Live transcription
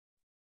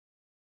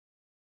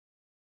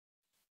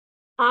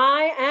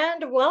Hi,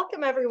 and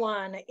welcome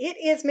everyone. It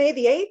is May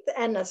the 8th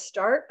and the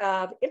start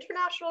of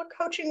International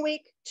Coaching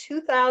Week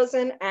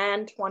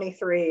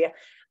 2023.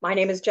 My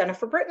name is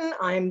Jennifer Britton.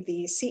 I'm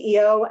the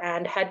CEO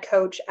and head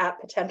coach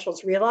at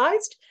Potentials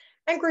Realized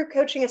and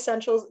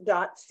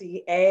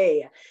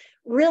groupcoachingessentials.ca.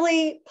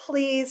 Really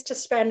pleased to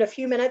spend a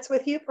few minutes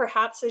with you,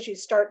 perhaps as you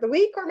start the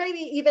week, or maybe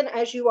even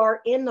as you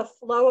are in the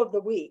flow of the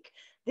week.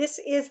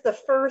 This is the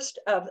first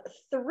of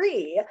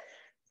three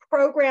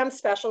program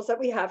specials that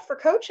we have for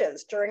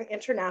coaches during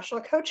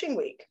International Coaching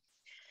Week.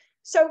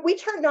 So we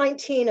turned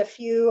 19 a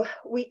few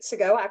weeks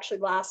ago, actually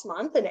last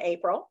month in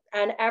April,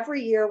 and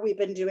every year we've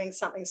been doing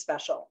something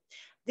special.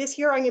 This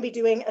year I'm going to be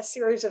doing a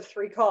series of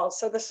 3 calls.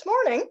 So this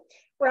morning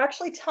we're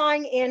actually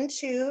tying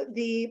into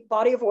the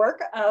body of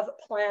work of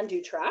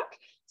PlanDoTrack.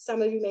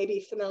 Some of you may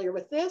be familiar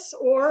with this,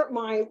 or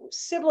my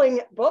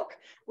sibling book,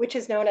 which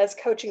is known as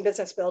Coaching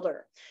Business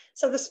Builder.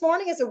 So this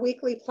morning is a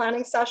weekly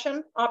planning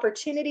session,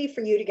 opportunity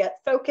for you to get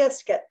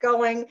focused, get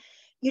going.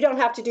 You don't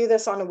have to do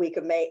this on the week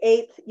of May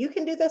 8th. You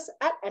can do this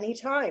at any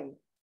time.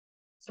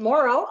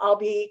 Tomorrow, I'll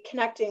be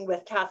connecting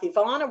with Kathy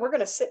Vaughn, and we're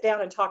going to sit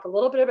down and talk a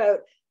little bit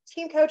about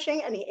team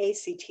coaching and the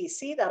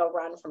ACTC. That'll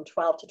run from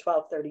 12 to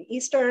 12:30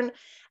 Eastern.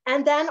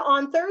 And then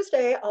on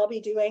Thursday, I'll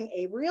be doing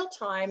a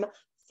real-time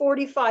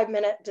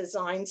 45-minute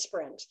design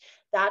sprint.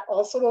 That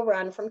also will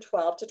run from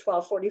 12 to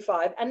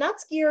 12:45. And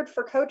that's geared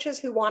for coaches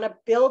who want to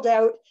build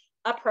out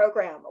a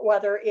program,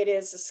 whether it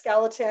is a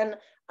skeleton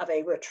of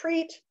a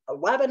retreat, a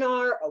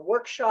webinar, a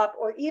workshop,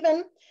 or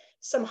even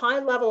some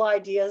high-level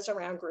ideas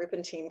around group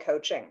and team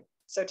coaching.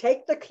 So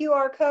take the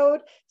QR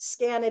code,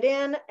 scan it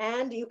in,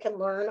 and you can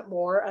learn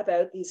more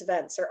about these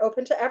events. They're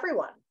open to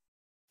everyone.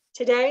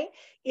 Today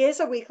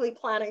is a weekly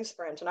planning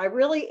sprint, and I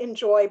really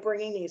enjoy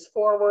bringing these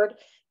forward.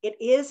 It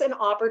is an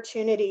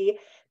opportunity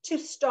to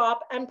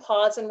stop and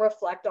pause and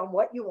reflect on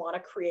what you want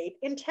to create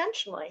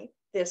intentionally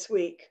this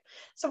week.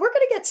 So we're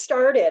going to get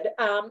started.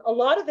 A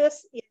lot of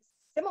this is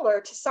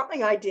similar to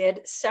something I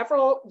did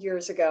several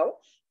years ago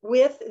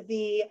with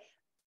the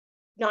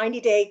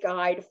 90-day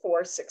guide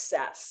for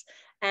success.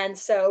 And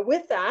so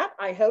with that,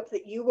 I hope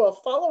that you will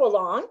follow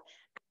along.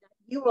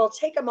 You will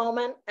take a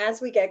moment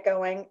as we get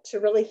going to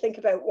really think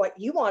about what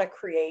you want to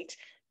create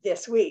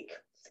this week.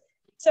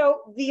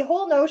 So the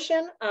whole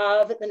notion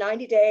of the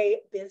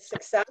 90-day biz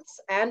success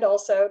and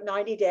also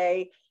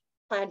 90-day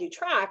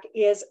PlanDoTrack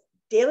is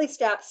daily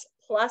steps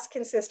plus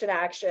consistent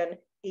action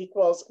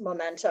equals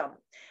momentum.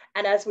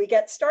 And as we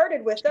get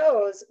started with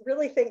those,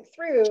 really think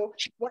through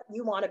what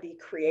you want to be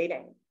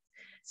creating.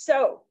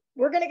 So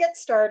we're going to get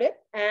started,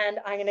 and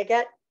I'm going to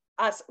get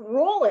us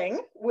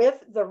rolling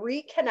with the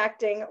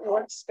Reconnecting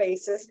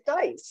Workspaces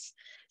dice.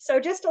 So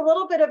just a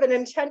little bit of an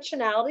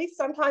intentionality.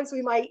 Sometimes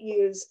we might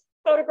use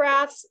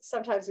photographs,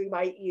 sometimes we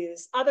might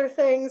use other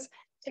things.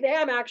 Today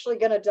I'm actually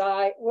going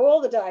to roll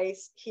the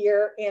dice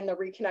here in the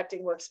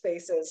Reconnecting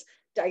Workspaces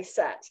dice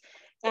set.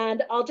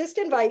 And I'll just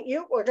invite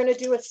you, we're going to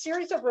do a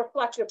series of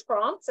reflective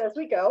prompts as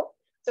we go.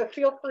 So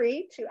feel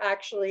free to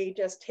actually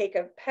just take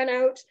a pen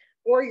out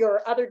or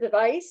your other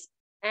device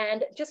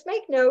and just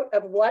make note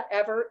of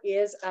whatever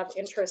is of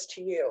interest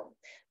to you.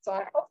 So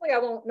hopefully I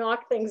won't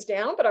knock things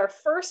down, but our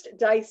first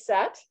dice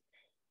set,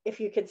 if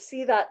you could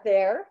see that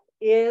there,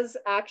 is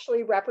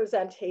actually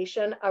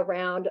representation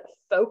around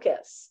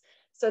focus.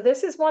 So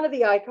this is one of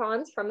the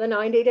icons from the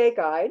 90-day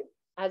guide.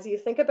 As you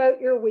think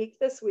about your week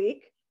this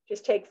week,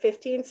 just take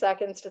 15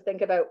 seconds to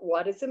think about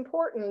what is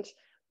important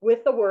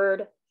with the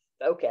word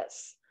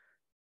focus.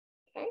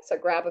 Okay, so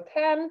grab a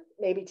pen,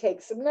 maybe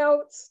take some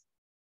notes.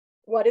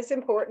 What is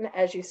important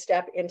as you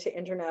step into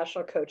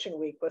International Coaching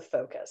Week with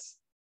focus?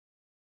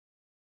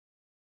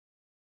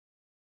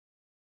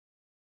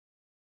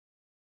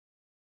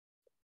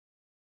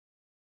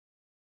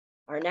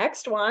 Our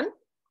next one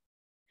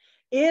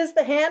is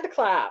the hand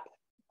clap.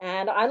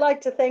 And I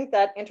like to think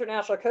that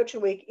International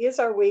Coaching Week is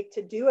our week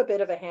to do a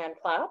bit of a hand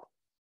clap.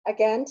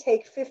 Again,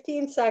 take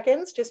 15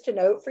 seconds just to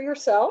note for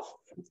yourself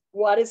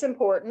what is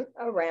important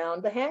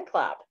around the hand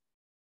clap.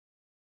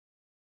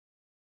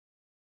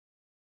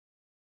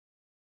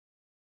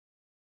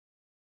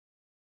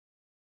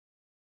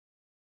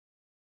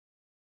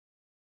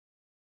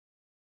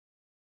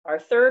 Our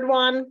third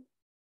one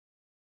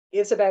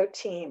is about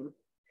team.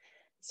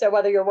 So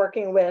whether you're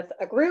working with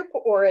a group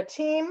or a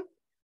team,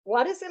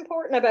 what is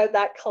important about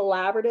that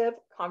collaborative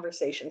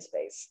conversation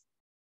space?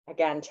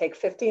 Again, take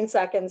 15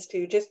 seconds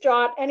to just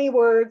jot any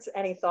words,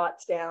 any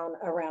thoughts down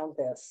around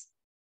this.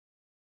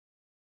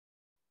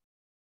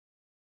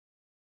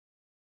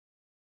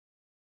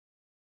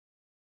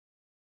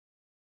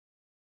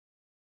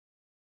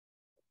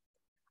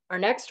 Our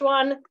next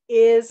one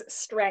is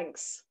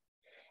strengths.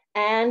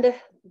 And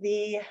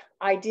the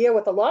idea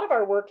with a lot of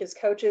our work as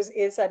coaches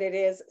is that it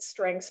is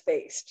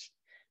strengths-based.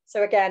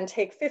 So again,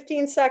 take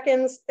 15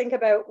 seconds, think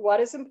about what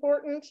is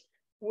important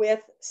with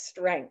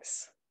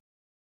strengths.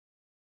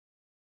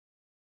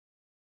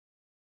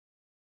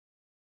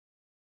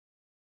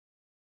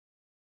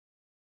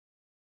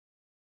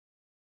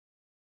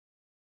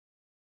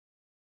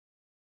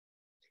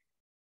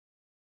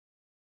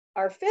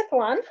 Our fifth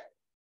one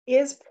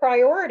is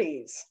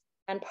priorities.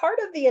 And part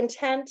of the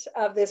intent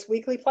of this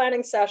weekly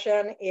planning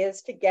session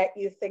is to get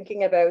you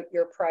thinking about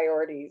your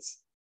priorities.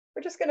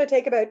 We're just going to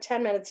take about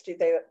 10 minutes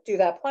to do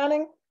that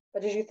planning.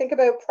 But as you think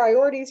about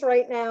priorities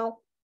right now,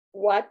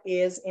 what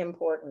is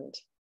important?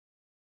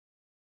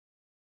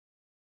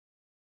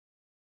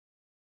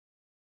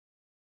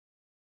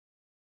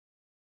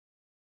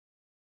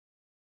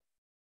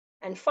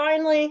 And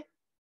finally,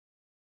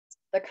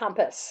 the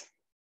compass.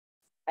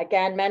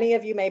 Again, many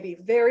of you may be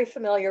very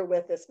familiar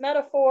with this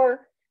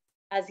metaphor.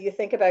 As you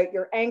think about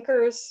your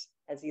anchors,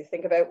 as you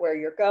think about where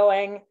you're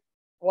going,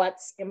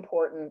 what's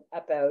important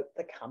about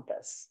the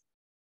compass?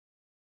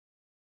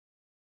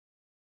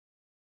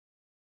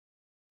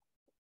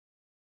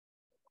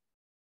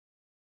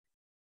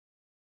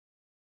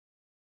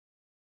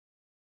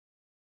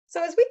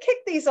 So as we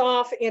kicked these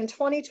off in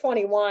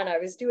 2021, I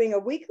was doing a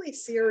weekly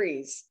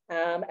series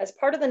as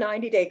part of the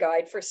 90-day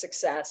guide for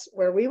success,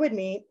 where we would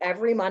meet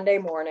every Monday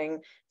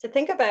morning to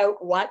think about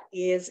what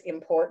is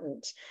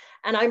important.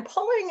 And I'm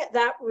pulling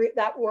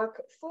that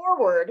work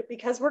forward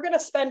because we're going to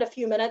spend a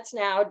few minutes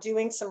now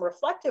doing some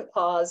reflective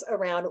pause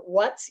around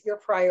what's your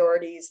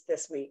priorities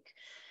this week.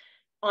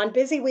 On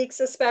busy weeks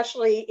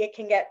especially, it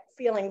can get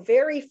feeling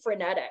very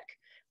frenetic.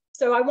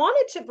 So I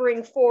wanted to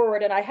bring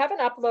forward, and I haven't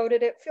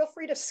uploaded it, feel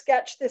free to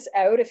sketch this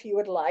out if you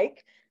would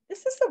like.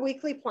 This is the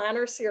weekly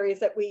planner series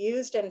that we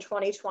used in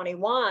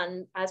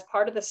 2021 as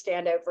part of the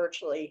Standout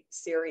Virtually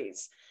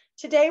series.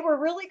 Today,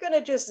 we're really going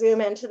to just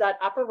zoom into that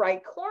upper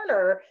right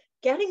corner,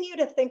 getting you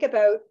to think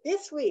about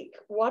this week,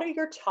 what are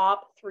your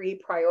top 3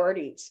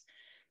 priorities?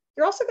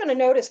 You're also going to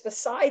notice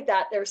beside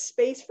that, there's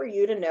space for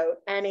you to note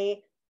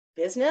any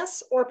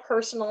business or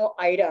personal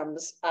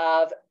items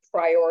of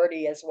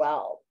priority as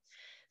well.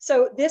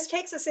 So this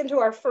takes us into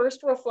our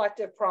first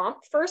reflective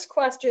prompt. First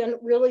question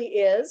really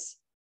is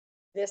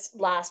this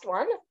last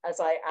one,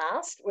 as I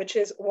asked, which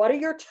is, what are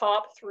your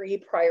top 3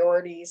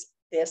 priorities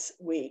this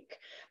week?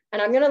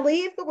 And I'm going to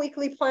leave the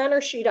weekly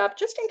planner sheet up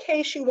just in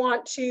case you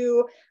want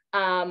to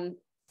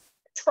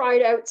try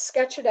it out,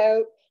 sketch it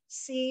out,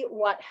 see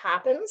what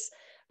happens.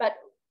 But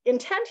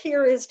intent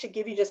here is to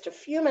give you just a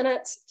few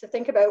minutes to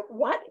think about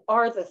what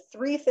are the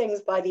 3 things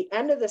by the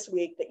end of this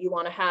week that you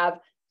want to have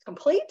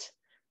complete,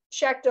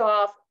 checked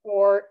off,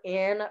 or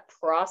in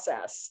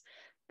process.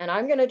 And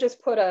I'm going to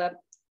just put a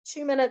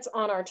 2 minutes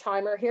on our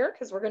timer here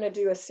because we're going to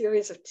do a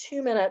series of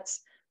 2 minutes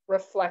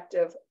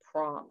reflective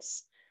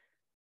prompts.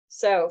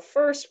 So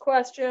first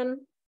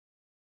question,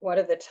 what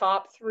are the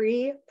top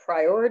 3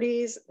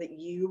 priorities that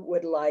you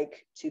would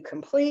like to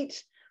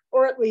complete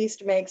or at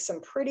least make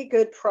some pretty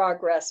good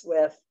progress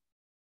with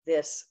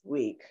this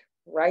week?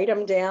 Write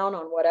them down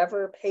on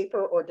whatever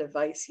paper or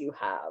device you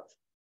have.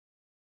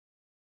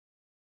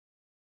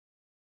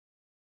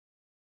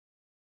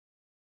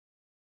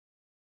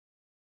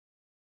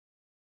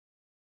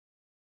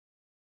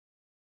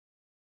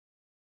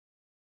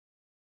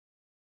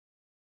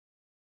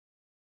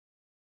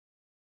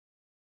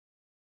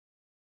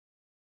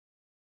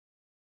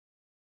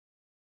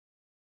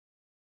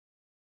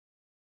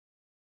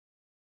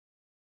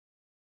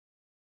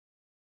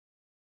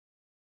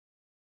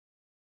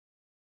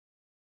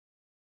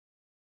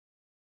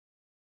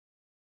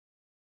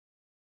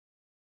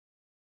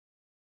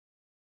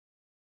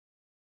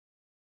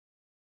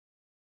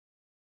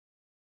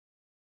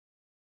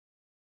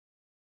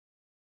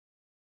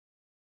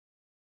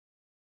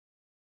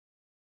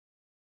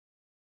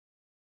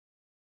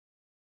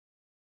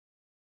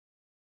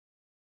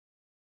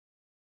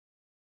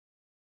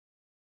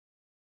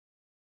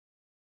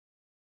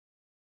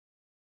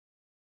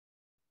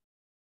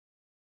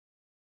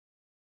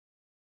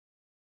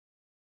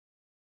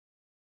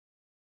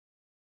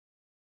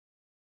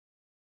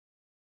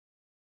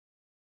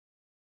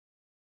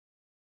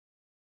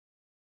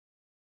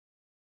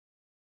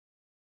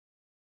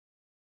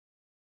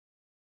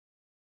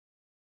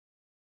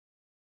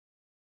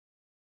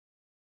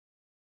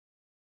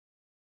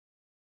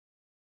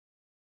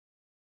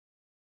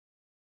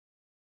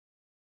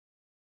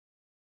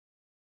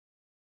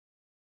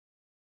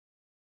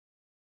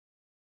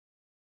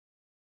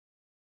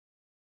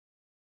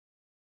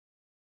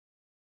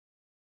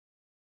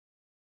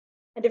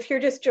 And if you're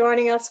just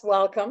joining us,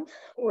 welcome.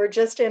 We're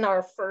just in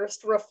our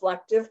first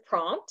reflective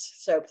prompt.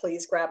 So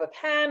please grab a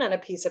pen and a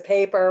piece of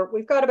paper.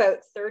 We've got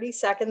about 30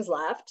 seconds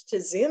left to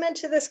zoom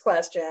into this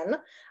question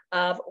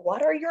of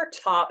what are your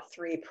top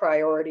 3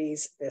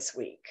 priorities this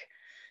week?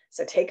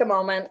 So take a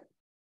moment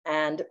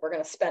and we're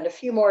going to spend a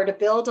few more to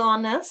build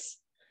on this.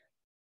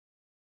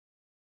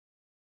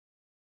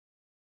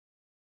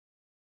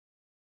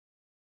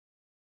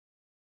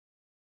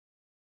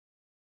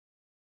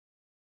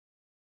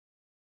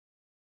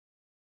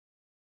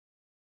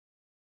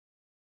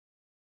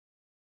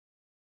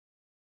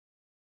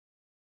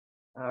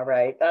 All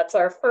right, that's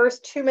our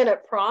first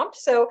 2-minute prompt.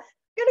 So I'm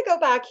going to go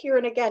back here,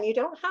 and again, you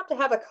don't have to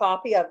have a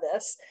copy of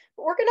this,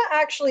 but we're going to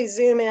actually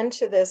zoom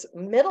into this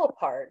middle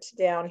part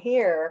down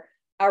here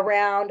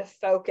around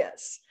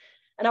focus.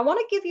 And I want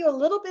to give you a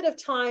little bit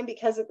of time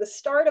because at the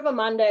start of a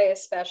Monday,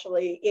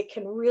 especially, it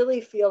can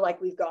really feel like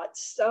we've got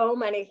so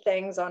many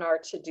things on our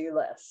to-do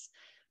lists.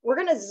 We're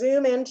going to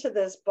zoom into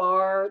this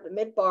bar, the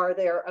mid bar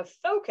there of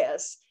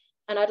focus.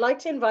 And I'd like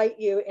to invite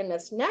you in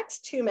this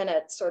next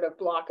 2-minute sort of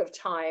block of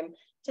time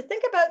to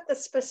think about the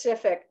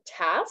specific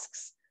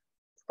tasks,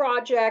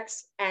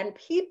 projects, and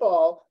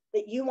people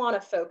that you want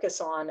to focus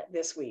on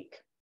this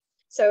week.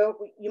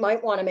 So you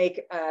might want to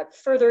make a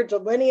further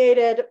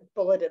delineated,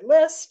 bulleted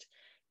list.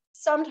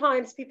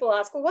 Sometimes people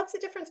ask, well, what's the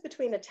difference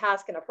between a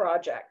task and a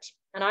project?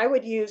 And I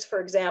would use, for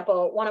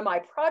example, one of my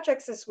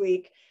projects this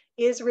week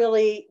is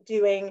really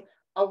doing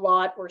a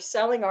lot. We're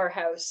selling our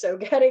house. So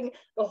getting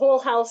the whole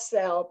house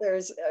sale,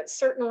 there's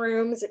certain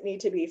rooms that need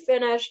to be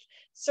finished,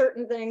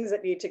 certain things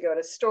that need to go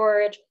to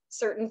storage,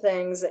 certain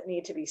things that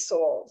need to be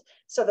sold.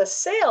 So the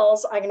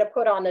sales I'm going to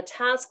put on the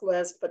task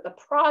list, but the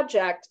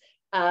project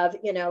of,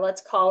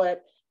 let's call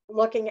it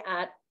looking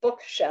at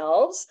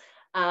bookshelves,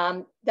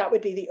 that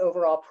would be the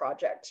overall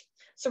project.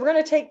 So we're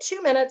going to take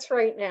 2 minutes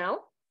right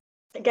now.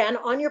 Again,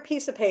 on your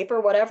piece of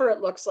paper, whatever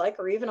it looks like,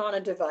 or even on a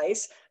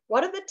device,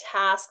 what are the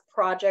tasks,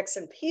 projects,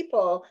 and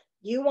people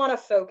you want to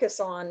focus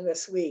on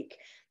this week?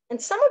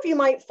 And some of you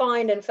might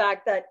find, in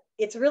fact, that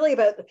it's really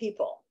about the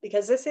people,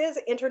 because this is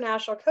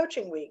International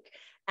Coaching Week,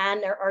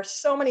 and there are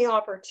so many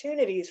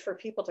opportunities for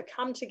people to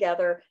come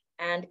together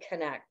and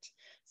connect.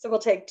 So we'll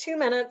take 2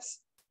 minutes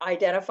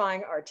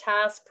identifying our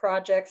tasks,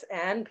 projects,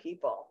 and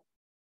people.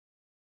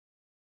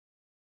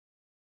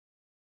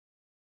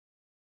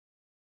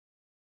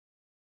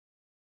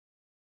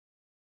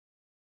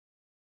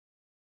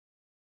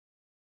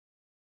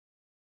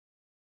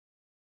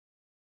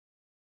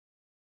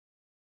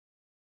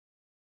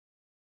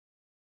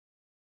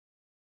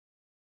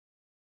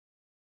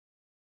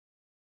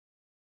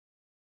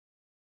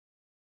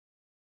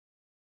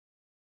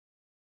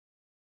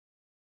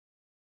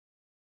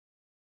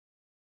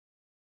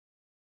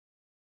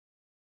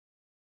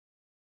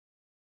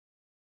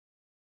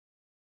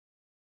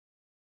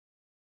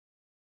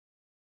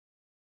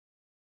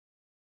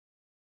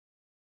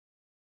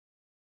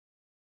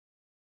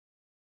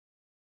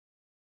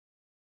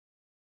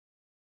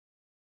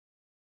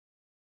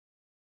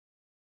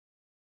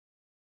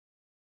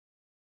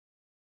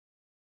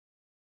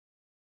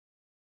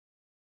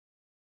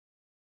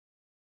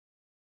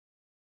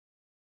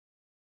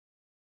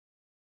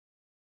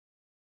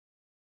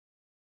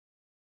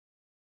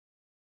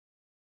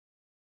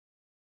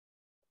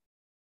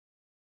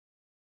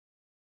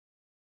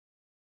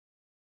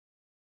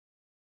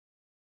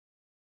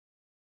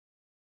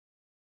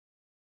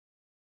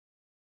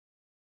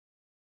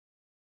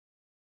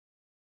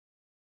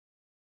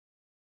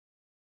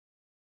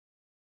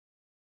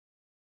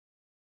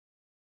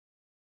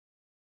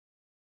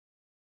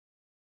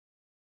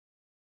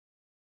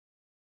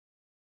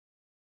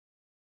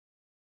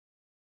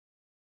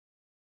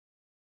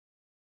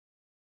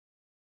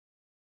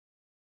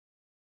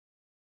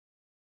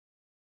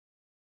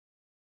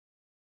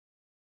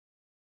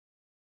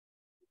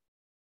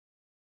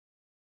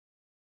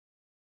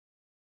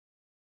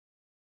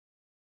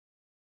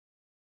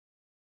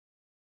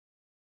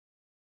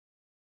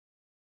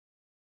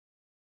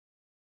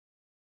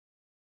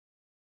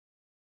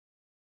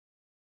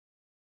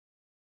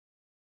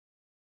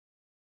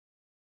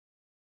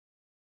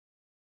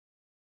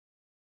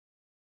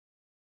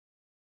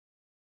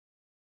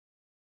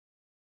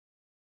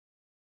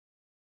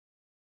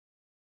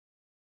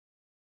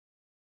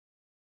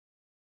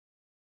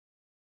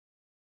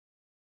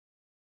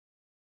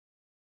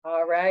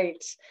 All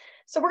right.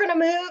 So we're going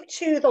to move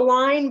to the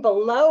line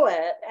below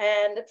it.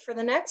 And for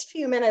the next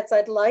few minutes,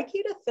 I'd like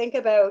you to think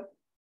about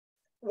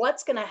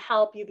what's going to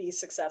help you be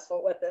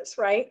successful with this,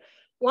 right?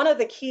 One of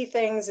the key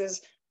things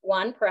is,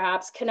 one,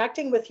 perhaps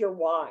connecting with your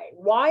why.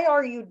 Why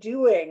are you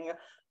doing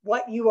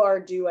what you are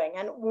doing?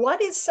 And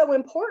what is so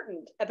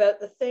important about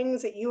the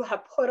things that you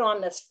have put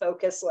on this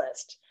focus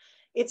list?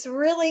 It's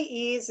really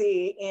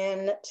easy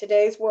in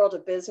today's world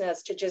of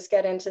business to just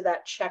get into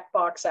that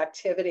checkbox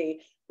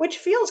activity, which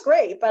feels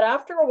great, but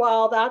after a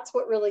while, that's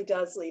what really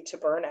does lead to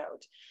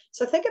burnout.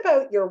 So think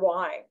about your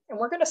why. And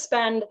we're going to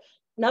spend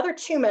another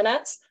 2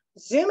 minutes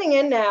zooming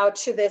in now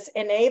to this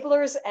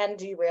enablers and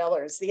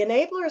derailers. The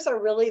enablers are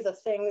really the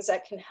things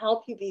that can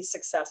help you be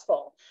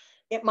successful.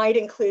 It might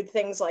include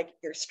things like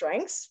your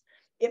strengths.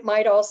 It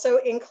might also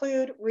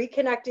include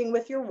reconnecting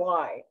with your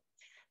why.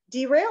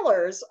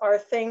 Derailers are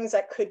things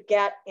that could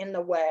get in the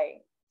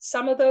way.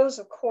 Some of those,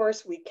 of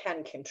course, we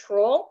can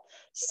control.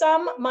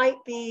 Some might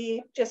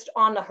be just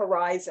on the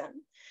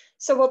horizon.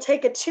 So we'll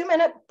take a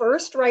 2-minute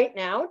burst right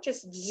now,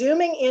 just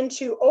zooming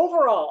into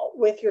overall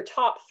with your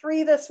top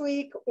 3 this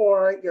week,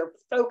 or your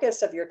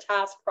focus of your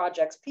task,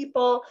 projects,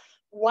 people,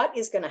 what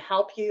is going to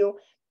help you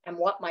and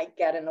what might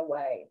get in the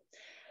way.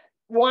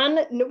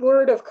 One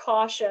word of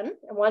caution,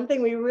 and one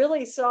thing we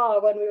really saw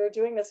when we were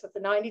doing this with the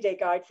 90-day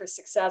guide for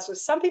success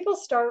was some people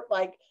start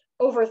like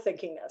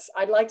overthinking this.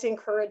 I'd like to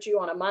encourage you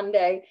on a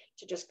Monday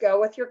to just go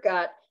with your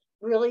gut,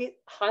 really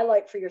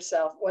highlight for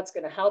yourself what's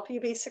going to help you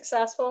be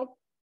successful,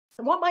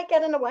 and what might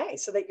get in the way,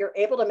 so that you're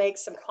able to make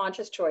some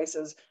conscious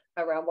choices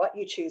around what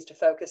you choose to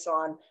focus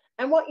on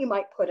and what you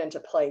might put into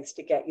place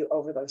to get you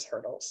over those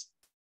hurdles.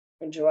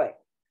 Enjoy.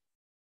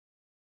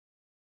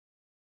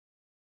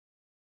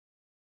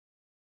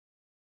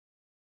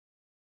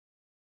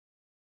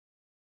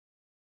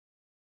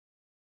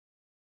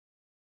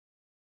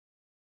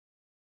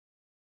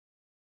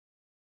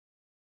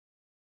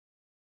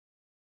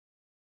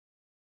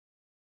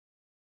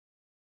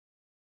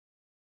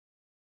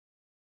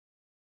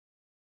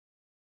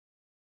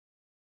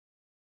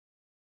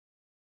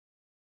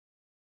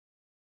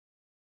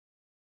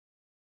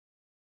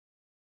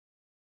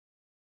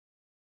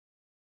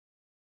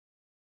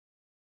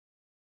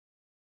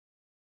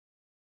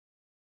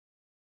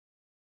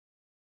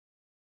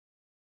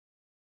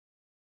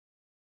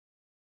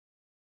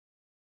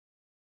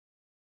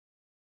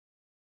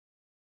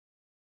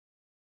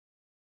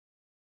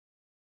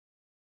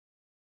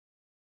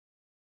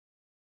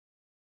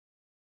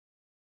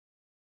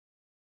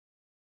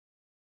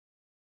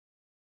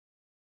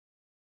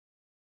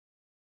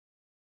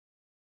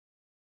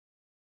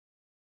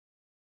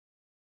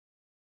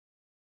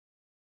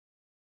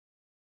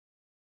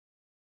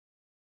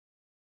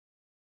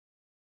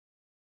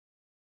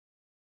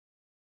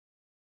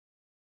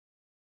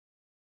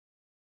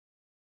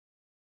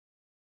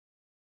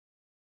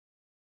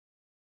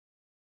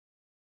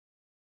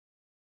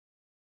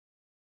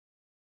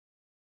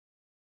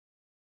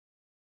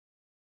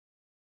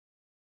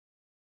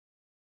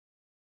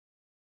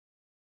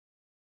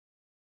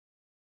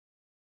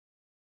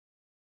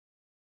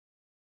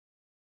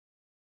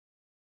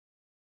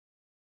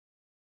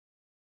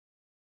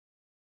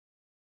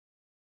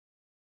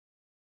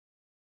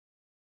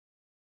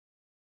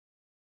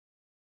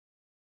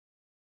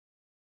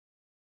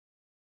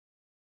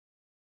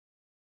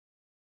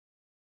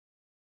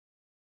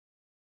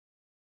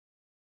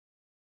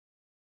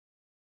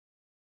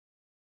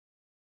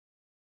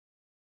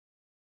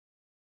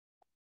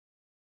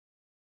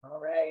 All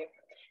right.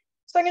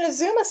 So I'm going to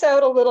zoom us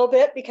out a little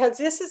bit because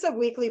this is a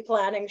weekly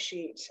planning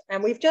sheet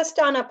and we've just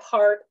done a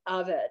part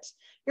of it.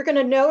 You're going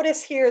to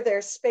notice here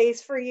there's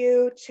space for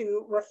you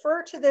to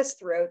refer to this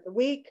throughout the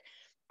week.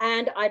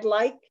 And I'd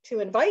like to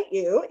invite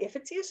you, if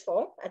it's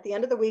useful, at the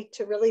end of the week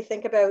to really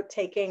think about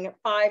taking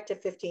 5 to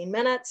 15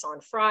 minutes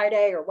on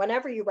Friday or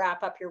whenever you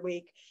wrap up your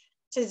week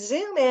to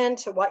zoom in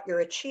to what your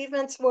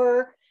achievements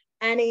were,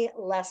 any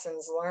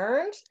lessons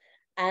learned,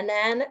 and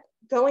then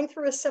going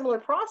through a similar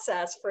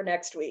process for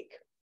next week.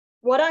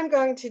 What I'm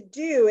going to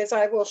do is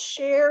I will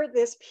share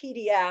this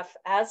PDF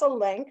as a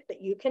link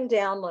that you can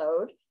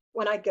download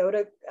when I go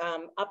to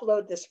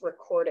upload this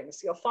recording.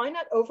 So you'll find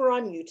it over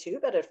on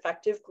YouTube at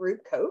Effective Group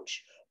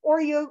Coach,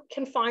 or you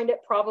can find it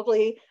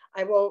probably,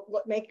 I will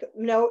make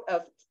note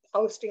of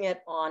posting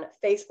it on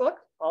Facebook,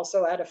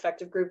 also at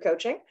Effective Group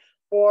Coaching,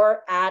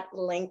 or at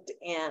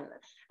LinkedIn.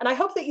 And I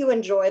hope that you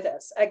enjoy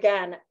this.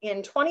 Again,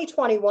 in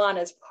 2021,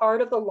 as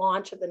part of the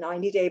launch of the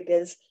 90-Day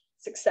Biz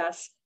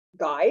Success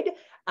Guide,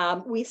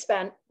 we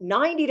spent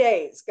 90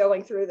 days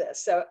going through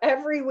this. So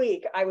every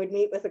week I would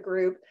meet with a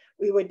group,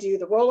 we would do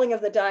the rolling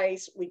of the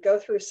dice, we'd go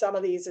through some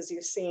of these as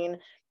you've seen,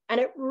 and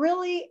it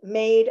really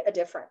made a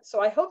difference. So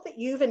I hope that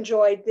you've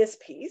enjoyed this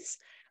piece.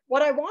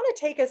 What I want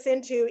to take us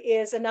into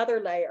is another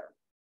layer,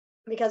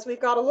 because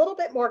we've got a little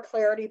bit more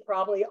clarity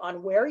probably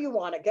on where you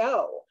want to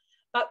go.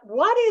 But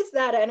what is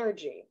that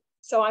energy?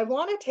 So I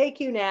want to take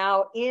you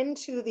now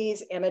into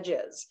these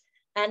images.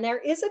 And there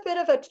is a bit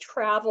of a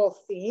travel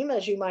theme,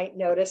 as you might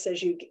notice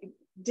as you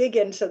dig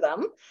into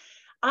them.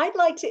 I'd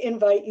like to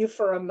invite you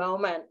for a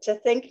moment to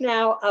think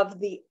now of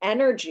the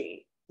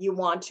energy you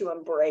want to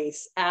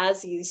embrace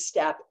as you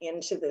step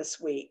into this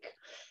week.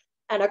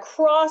 And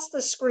across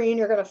the screen,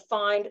 you're going to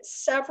find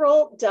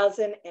several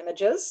dozen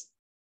images.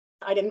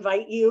 I'd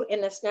invite you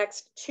in this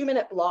next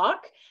 2-minute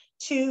block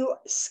to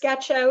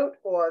sketch out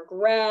or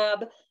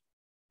grab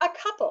a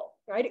couple,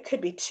 right? It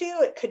could be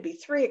 2, it could be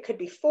 3, it could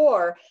be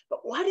 4, but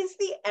what is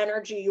the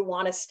energy you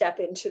want to step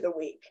into the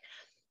week?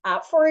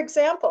 For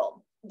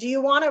example, do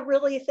you want to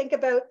really think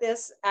about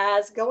this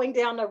as going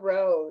down the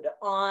road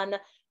on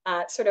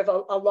sort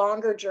of a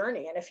longer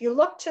journey? And if you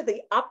look to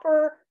the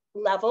upper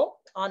level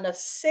on the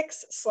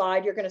 6th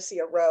slide, you're going to see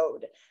a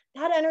road.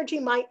 That energy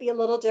might be a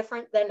little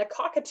different than a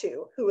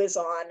cockatoo who is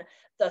on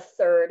the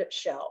 3rd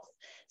shelf.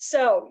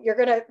 So you're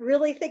going to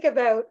really think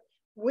about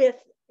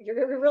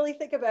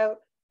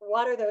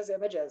what are those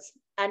images?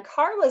 And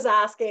Carla's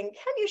asking,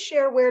 can you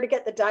share where to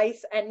get the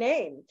dice and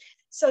name?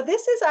 So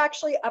this is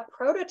actually a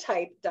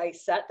prototype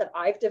dice set that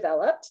I've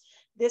developed.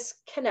 This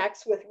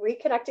connects with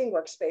Reconnecting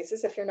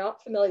Workspaces. If you're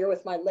not familiar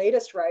with my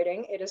latest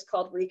writing, it is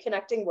called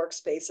Reconnecting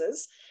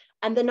Workspaces.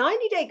 And the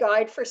 90-Day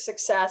Guide for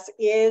Success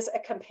is a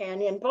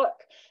companion book.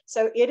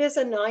 So it is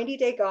a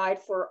 90-day guide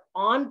for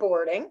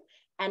onboarding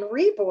and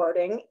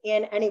reboarding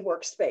in any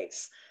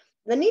workspace.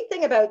 The neat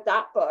thing about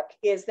that book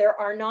is there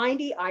are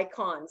 90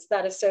 icons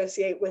that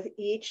associate with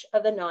each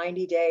of the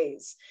 90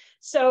 days.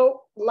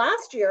 So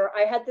last year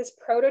I had this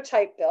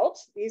prototype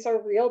built. These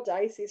are real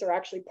dice. These are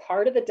actually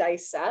part of the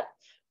dice set.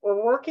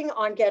 We're working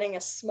on getting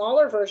a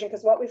smaller version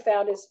because what we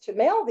found is to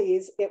mail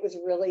these, it was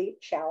really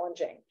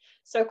challenging.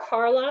 So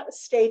Carla,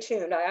 stay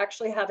tuned. I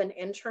actually have an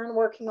intern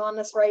working on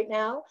this right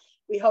now.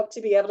 We hope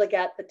to be able to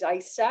get the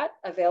dice set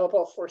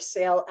available for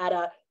sale at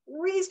a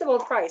reasonable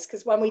price,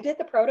 because when we did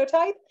the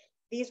prototype,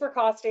 these were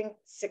costing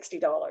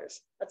 $60.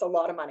 That's a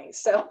lot of money.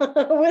 So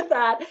with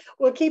that,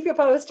 we'll keep you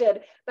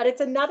posted, but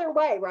it's another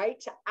way, right,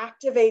 to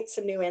activate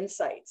some new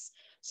insights.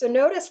 So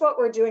notice what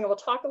we're doing, and we'll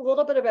talk a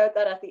little bit about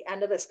that at the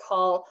end of this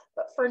call.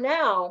 But for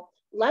now,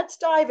 let's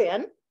dive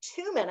in.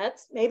 2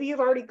 minutes. Maybe you've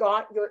already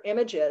got your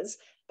images,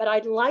 but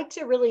I'd like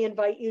to really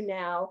invite you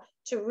now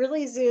to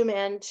really zoom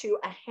in to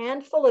a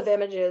handful of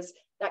images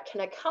that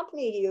can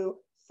accompany you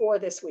for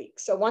this week.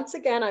 So once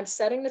again, I'm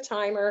setting the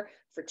timer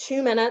for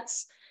 2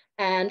 minutes,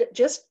 and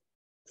just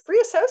free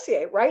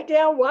associate, write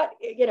down what,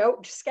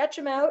 sketch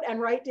them out and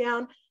write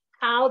down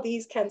how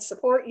these can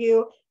support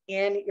you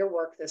in your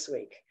work this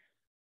week.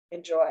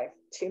 Enjoy.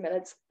 2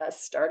 minutes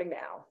starting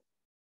now.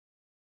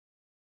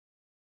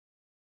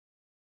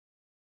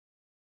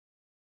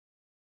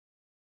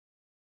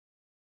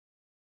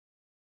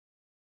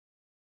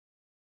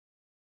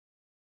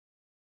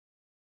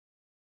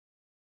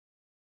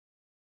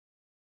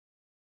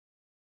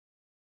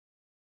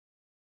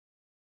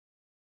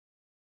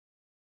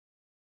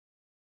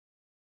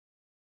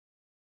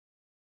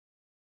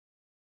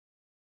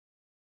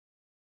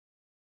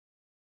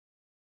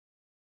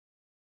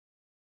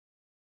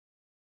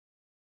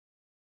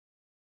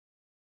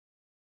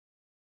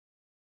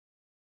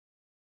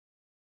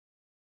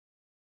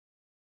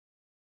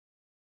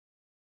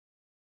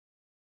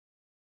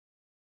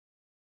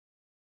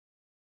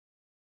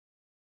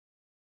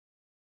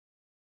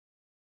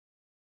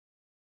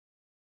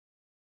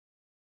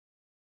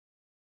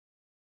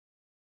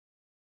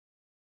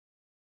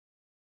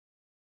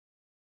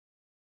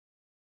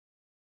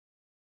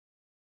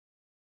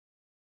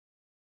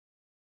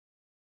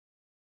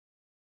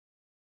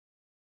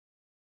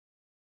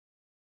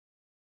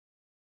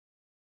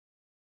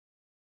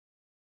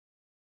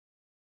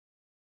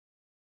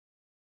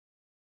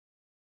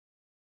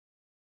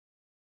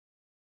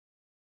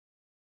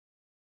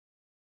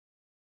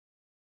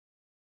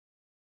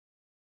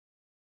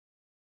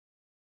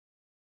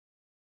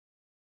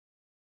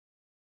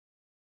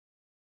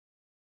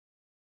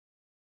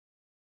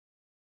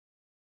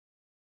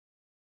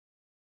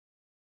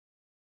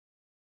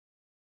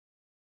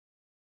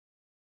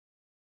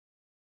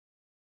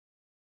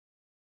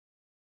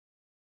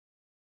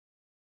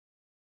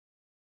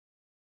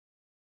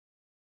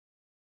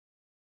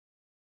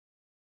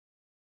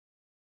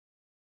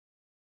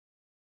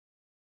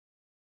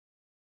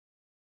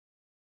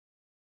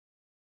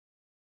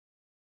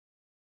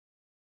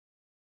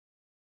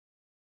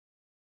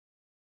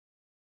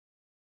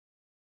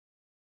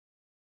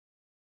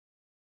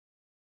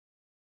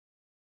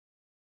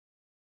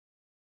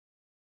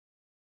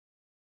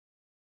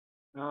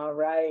 All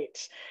right.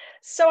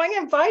 So I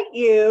invite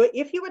you,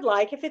 if you would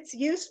like, if it's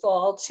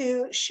useful,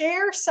 to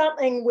share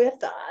something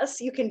with us.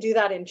 You can do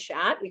that in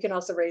chat. You can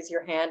also raise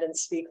your hand and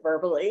speak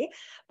verbally.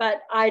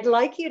 But I'd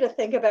like you to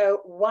think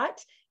about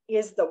what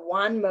is the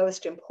one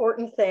most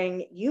important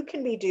thing you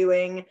can be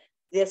doing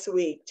this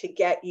week to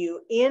get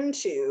you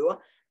into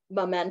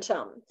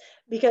momentum.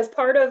 Because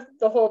part of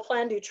the whole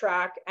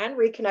PlanDoTrack and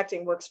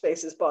Reconnecting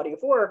Workspaces body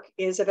of work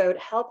is about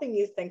helping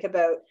you think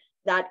about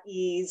that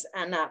ease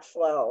and that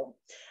flow.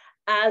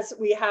 As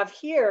we have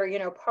here,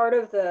 part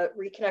of the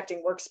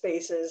Reconnecting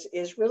Workspaces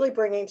is really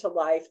bringing to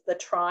life the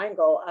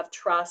triangle of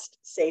trust,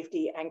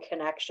 safety, and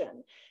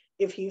connection.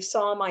 If you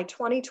saw my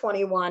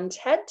 2021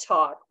 TED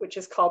Talk, which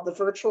is called the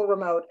Virtual,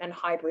 Remote, and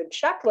Hybrid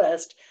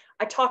Checklist,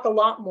 I talk a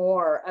lot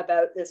more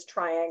about this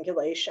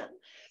triangulation.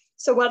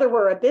 So whether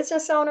we're a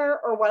business owner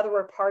or whether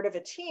we're part of a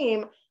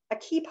team, a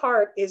key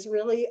part is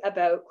really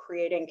about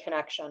creating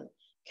connection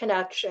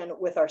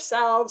with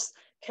ourselves,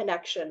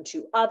 connection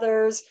to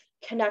others,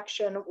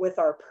 connection with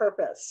our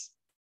purpose.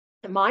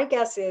 And my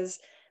guess is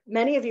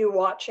many of you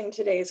watching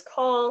today's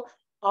call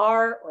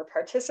or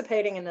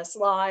participating in this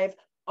live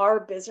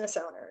are business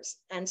owners.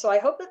 And so I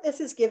hope that this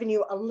has given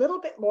you a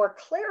little bit more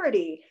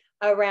clarity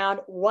around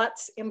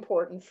what's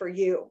important for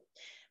you.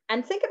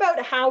 And think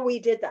about how we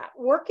did that,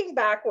 working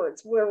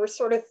backwards, where we're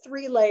sort of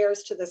 3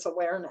 layers to this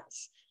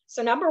awareness.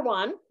 So number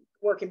 1,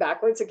 working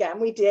backwards, again,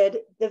 we did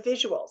the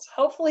visuals.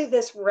 Hopefully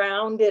this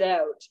rounded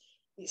out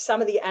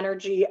some of the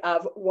energy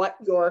of what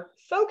your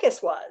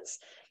focus was.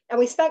 And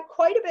we spent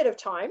quite a bit of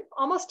time,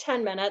 almost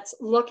 10 minutes,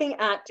 looking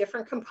at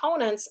different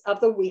components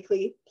of the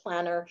weekly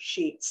planner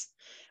sheets.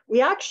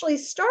 We actually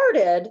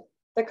started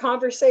the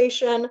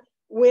conversation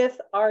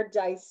with our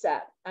dice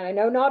set. And I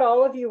know not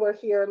all of you were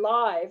here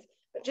live,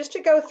 but just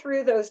to go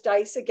through those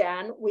dice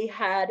again, we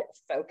had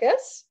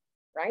focus,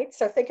 right?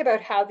 So think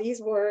about how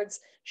these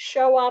words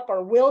show up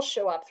or will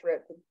show up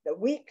throughout the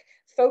week.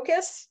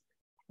 Focus.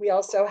 We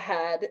also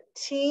had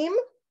team.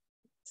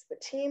 It's the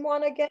team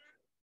one again.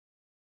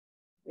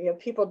 We have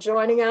people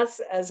joining us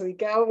as we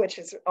go, which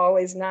is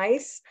always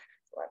nice.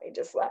 Let me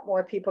just let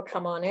more people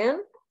come on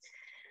in.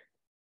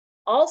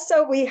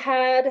 Also, we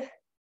had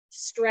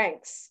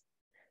strengths.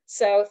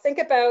 So think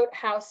about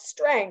how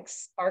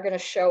strengths are going to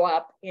show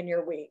up in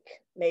your week.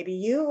 Maybe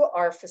you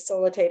are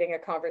facilitating a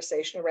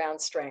conversation around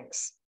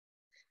strengths.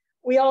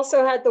 We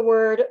also had the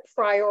word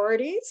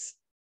priorities.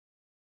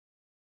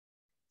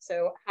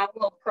 So how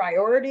will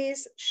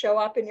priorities show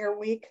up in your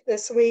week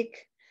this week?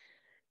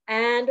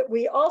 And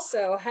we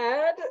also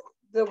had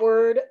the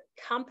word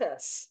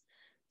compass.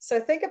 So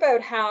think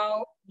about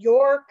how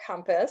your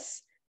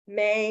compass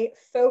may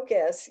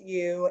focus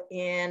you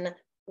in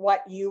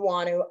what you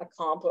want to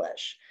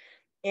accomplish.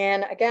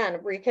 And again,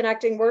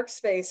 Reconnecting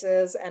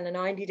Workspaces and a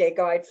 90-day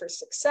guide for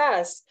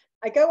success,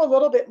 I go a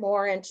little bit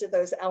more into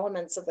those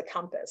elements of the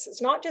compass.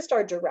 It's not just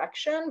our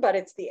direction, but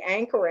it's the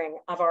anchoring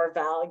of our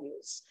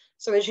values.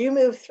 So as you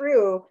move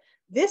through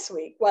this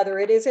week, whether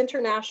it is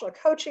International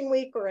Coaching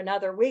Week or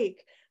another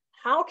week,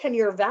 how can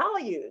your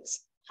values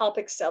help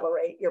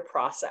accelerate your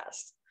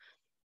process?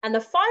 And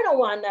the final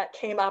one that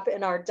came up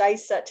in our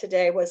dice set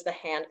today was the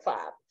hand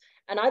clap.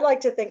 And I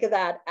like to think of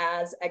that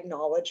as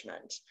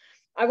acknowledgement.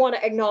 I want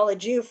to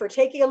acknowledge you for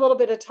taking a little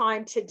bit of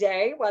time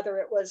today, whether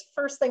it was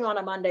first thing on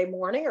a Monday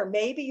morning, or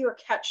maybe you're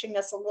catching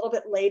this a little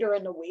bit later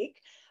in the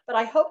week. But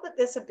I hope that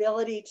this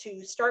ability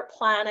to start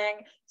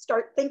planning,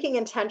 start thinking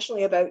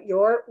intentionally about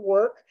your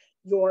work,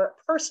 your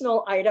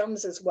personal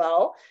items as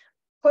well,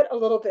 put a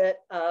little bit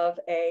of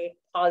a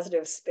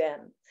positive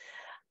spin.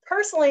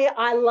 Personally,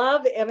 I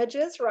love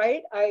images,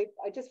 right? I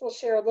just will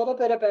share a little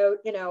bit about,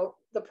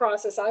 the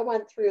process I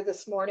went through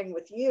this morning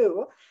with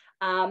you.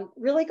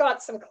 Really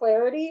got some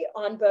clarity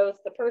on both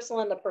the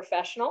personal and the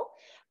professional.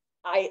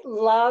 I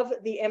love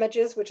the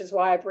images, which is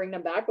why I bring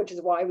them back, which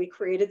is why we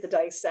created the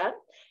dice set.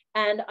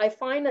 And I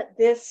find that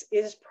this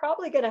is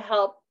probably going to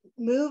help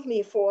move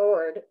me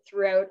forward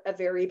throughout a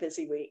very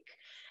busy week.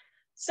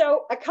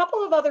 So a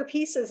couple of other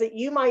pieces that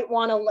you might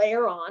want to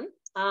layer on.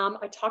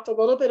 I talked a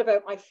little bit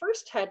about my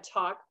first TED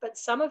Talk, but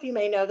some of you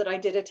may know that I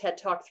did a TED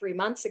Talk 3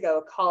 months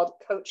ago called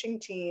Coaching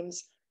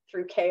Teams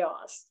Through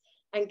Chaos.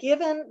 And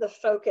given the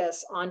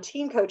focus on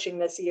team coaching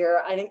this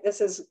year, I think this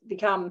has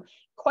become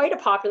quite a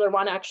popular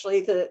one. Actually,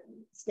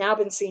 it's now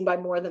been seen by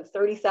more than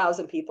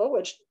 30,000 people,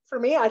 which for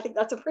me, I think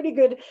that's a pretty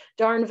good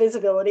darn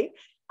visibility.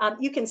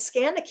 You can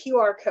scan the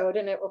QR code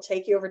and it will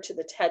take you over to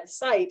the TED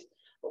site.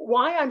 But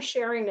why I'm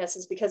sharing this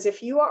is because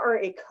if you are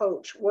a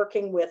coach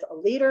working with a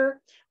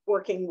leader,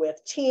 working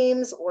with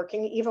teams,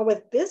 working even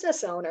with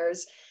business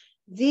owners,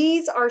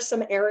 these are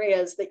some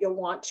areas that you'll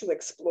want to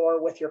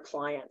explore with your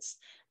clients.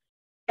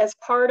 As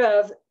part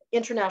of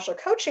International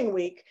Coaching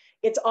Week,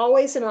 it's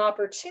always an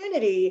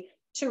opportunity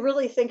to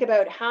really think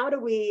about how do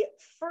we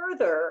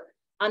further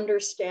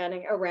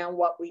understanding around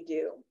what we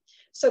do.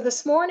 So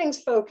this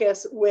morning's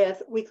focus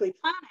with weekly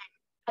planning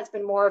has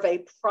been more of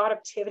a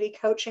productivity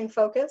coaching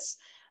focus.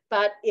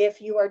 But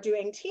if you are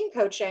doing team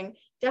coaching,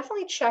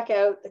 definitely check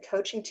out the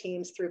Coaching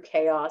Teams Through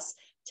Chaos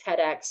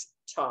TEDx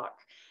talk.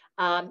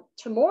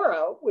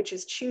 Tomorrow, which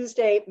is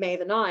Tuesday, May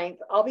the 9th,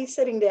 I'll be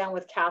sitting down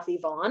with Kathy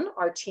Vaughn,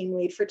 our team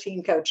lead for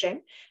team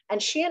coaching,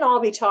 and she and I'll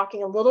be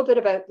talking a little bit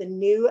about the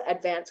new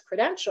advanced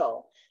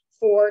credential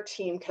for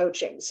team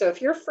coaching. So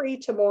if you're free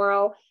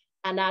tomorrow,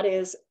 and that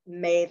is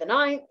May the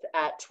 9th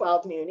at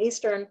 12 noon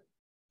Eastern,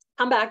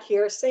 come back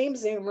here, same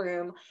Zoom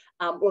room.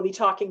 We'll be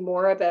talking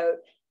more about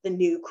the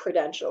new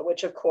credential,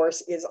 which of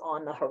course is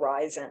on the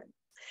horizon.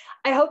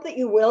 I hope that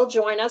you will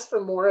join us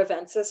for more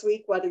events this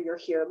week, whether you're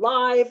here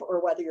live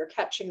or whether you're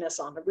catching this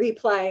on the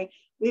replay.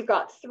 We've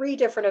got 3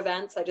 different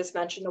events. I just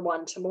mentioned the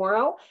one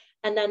tomorrow.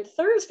 And then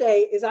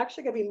Thursday is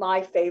actually going to be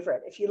my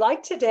favorite. If you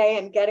like today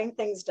and getting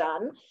things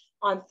done,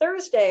 on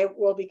Thursday,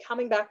 we'll be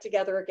coming back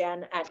together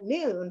again at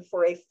noon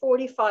for a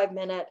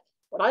 45-minute,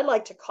 what I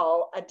like to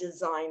call a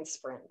design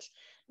sprint.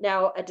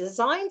 Now, a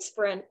design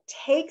sprint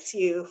takes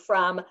you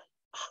from a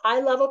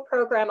high-level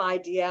program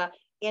idea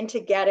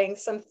into getting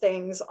some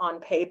things on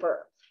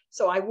paper.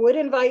 So I would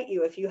invite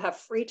you, if you have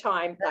free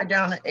time,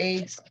 down at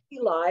AIDS, be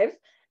live,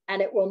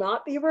 and it will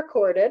not be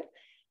recorded,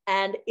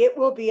 and it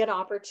will be an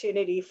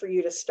opportunity for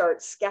you to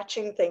start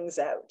sketching things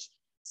out.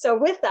 So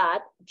with that,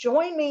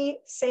 join me,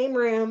 same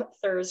room,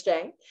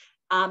 Thursday.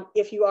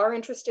 If you are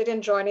interested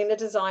in joining the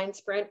design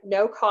sprint,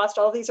 no cost,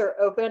 all these are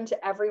open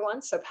to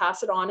everyone, so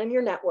pass it on in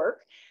your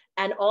network.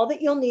 And all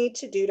that you'll need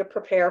to do to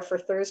prepare for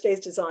Thursday's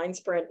design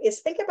sprint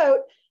is think about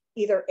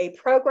either a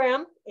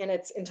program in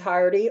its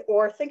entirety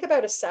or think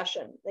about a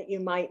session that you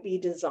might be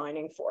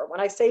designing for. When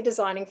I say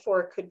designing for,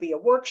 it could be a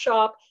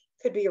workshop,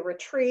 could be a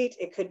retreat,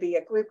 it could be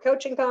a group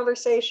coaching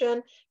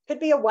conversation, could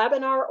be a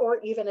webinar, or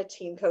even a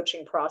team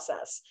coaching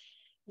process.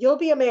 You'll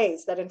be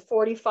amazed that in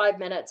 45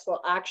 minutes,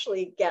 we'll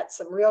actually get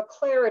some real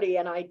clarity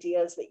and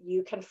ideas that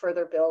you can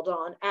further build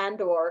on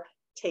and or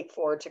take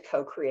forward to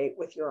co-create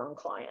with your own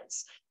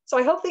clients. So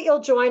I hope that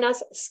you'll join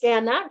us,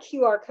 scan that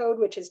QR code,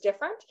 which is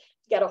different,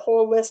 get a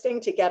whole listing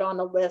to get on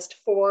the list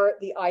for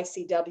the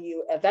ICW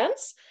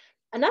events.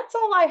 And that's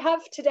all I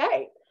have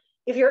today.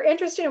 If you're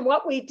interested in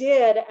what we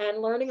did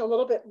and learning a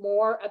little bit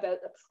more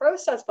about the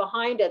process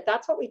behind it,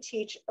 that's what we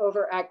teach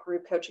over at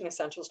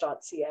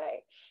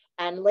groupcoachingessentials.ca.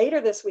 And later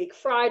this week,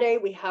 Friday,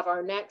 we have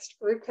our next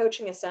Group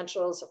Coaching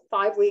Essentials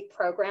 5-week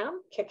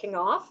program kicking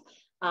off.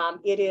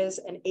 It is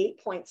an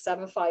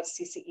 8.75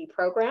 CCE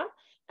program,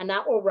 and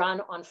that will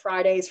run on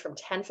Fridays from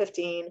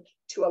 10:15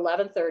 to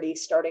 11:30,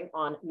 starting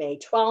on May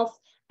 12th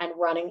and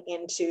running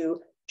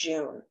into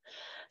June.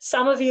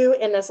 Some of you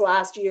in this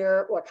last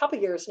year, or a couple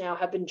years now,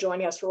 have been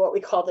joining us for what we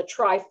call the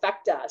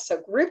trifecta.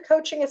 So Group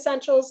Coaching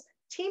Essentials,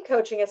 Team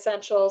Coaching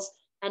Essentials,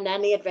 and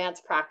then the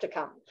Advanced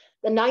Practicum.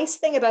 The nice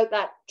thing about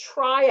that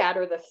triad,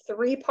 or the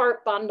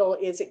 3-part bundle,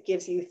 is it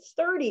gives you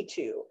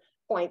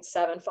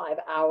 32.75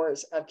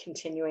 hours of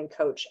continuing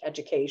coach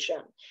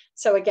education.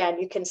 So again,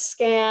 you can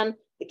scan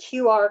the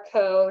QR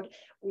code.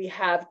 We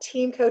have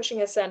Team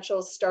Coaching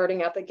Essentials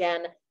starting up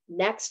again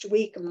next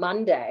week,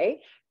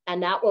 Monday,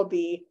 and that will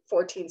be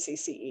 14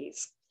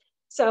 CCEs.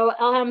 So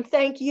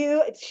thank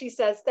you. She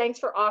says, thanks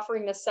for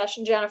offering this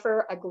session,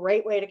 Jennifer. A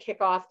great way to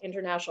kick off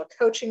International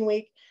Coaching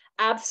Week.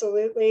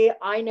 Absolutely.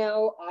 I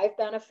know I've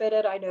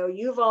benefited. I know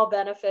you've all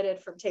benefited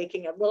from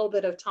taking a little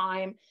bit of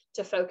time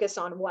to focus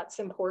on what's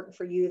important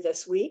for you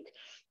this week.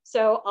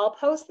 So I'll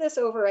post this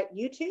over at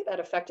YouTube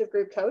at Effective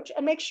Group Coach,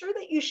 and make sure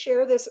that you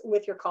share this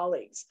with your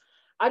colleagues.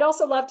 I'd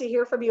also love to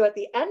hear from you at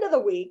the end of the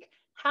week.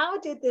 How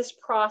did this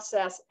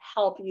process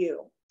help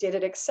you? Did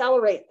it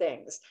accelerate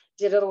things?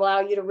 Did it allow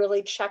you to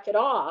really check it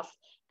off?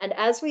 And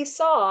as we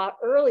saw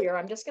earlier,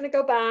 I'm just going to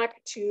go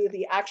back to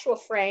the actual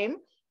frame.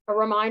 A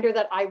reminder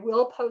that I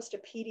will post a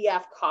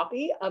PDF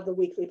copy of the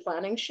weekly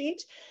planning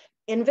sheet.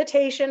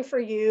 Invitation for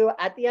you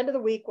at the end of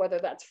the week, whether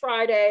that's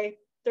Friday,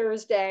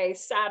 Thursday,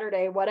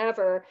 Saturday,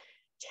 whatever.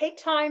 Take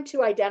time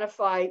to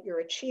identify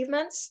your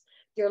achievements,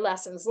 your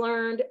lessons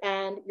learned,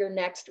 and your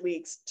next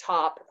week's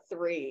top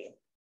 3.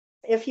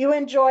 If you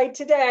enjoyed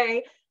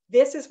today,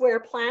 this is where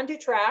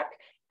PlanDoTrack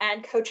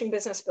and Coaching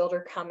Business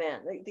Builder come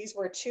in. These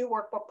were 2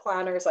 workbook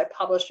planners I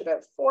published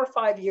about 4 or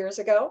 5 years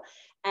ago.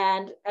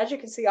 And as you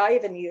can see, I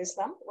even use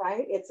them,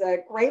 right? It's a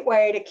great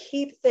way to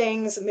keep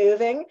things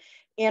moving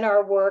in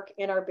our work,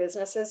 in our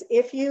businesses,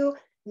 if you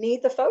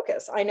need the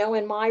focus. I know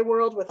in my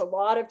world, with a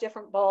lot of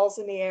different balls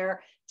in the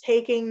air,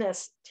 taking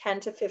this 10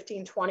 to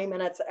 15, 20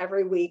 minutes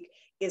every week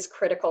is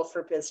critical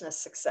for business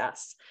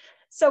success.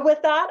 So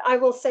with that, I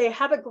will say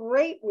have a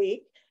great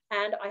week.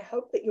 And I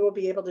hope that you will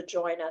be able to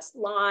join us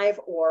live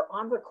or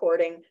on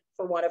recording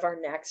for one of our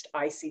next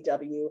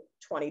ICW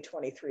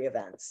 2023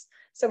 events.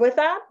 So with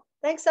that,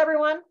 thanks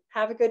everyone.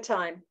 Have a good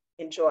time.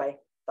 Enjoy.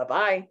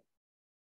 Bye-bye.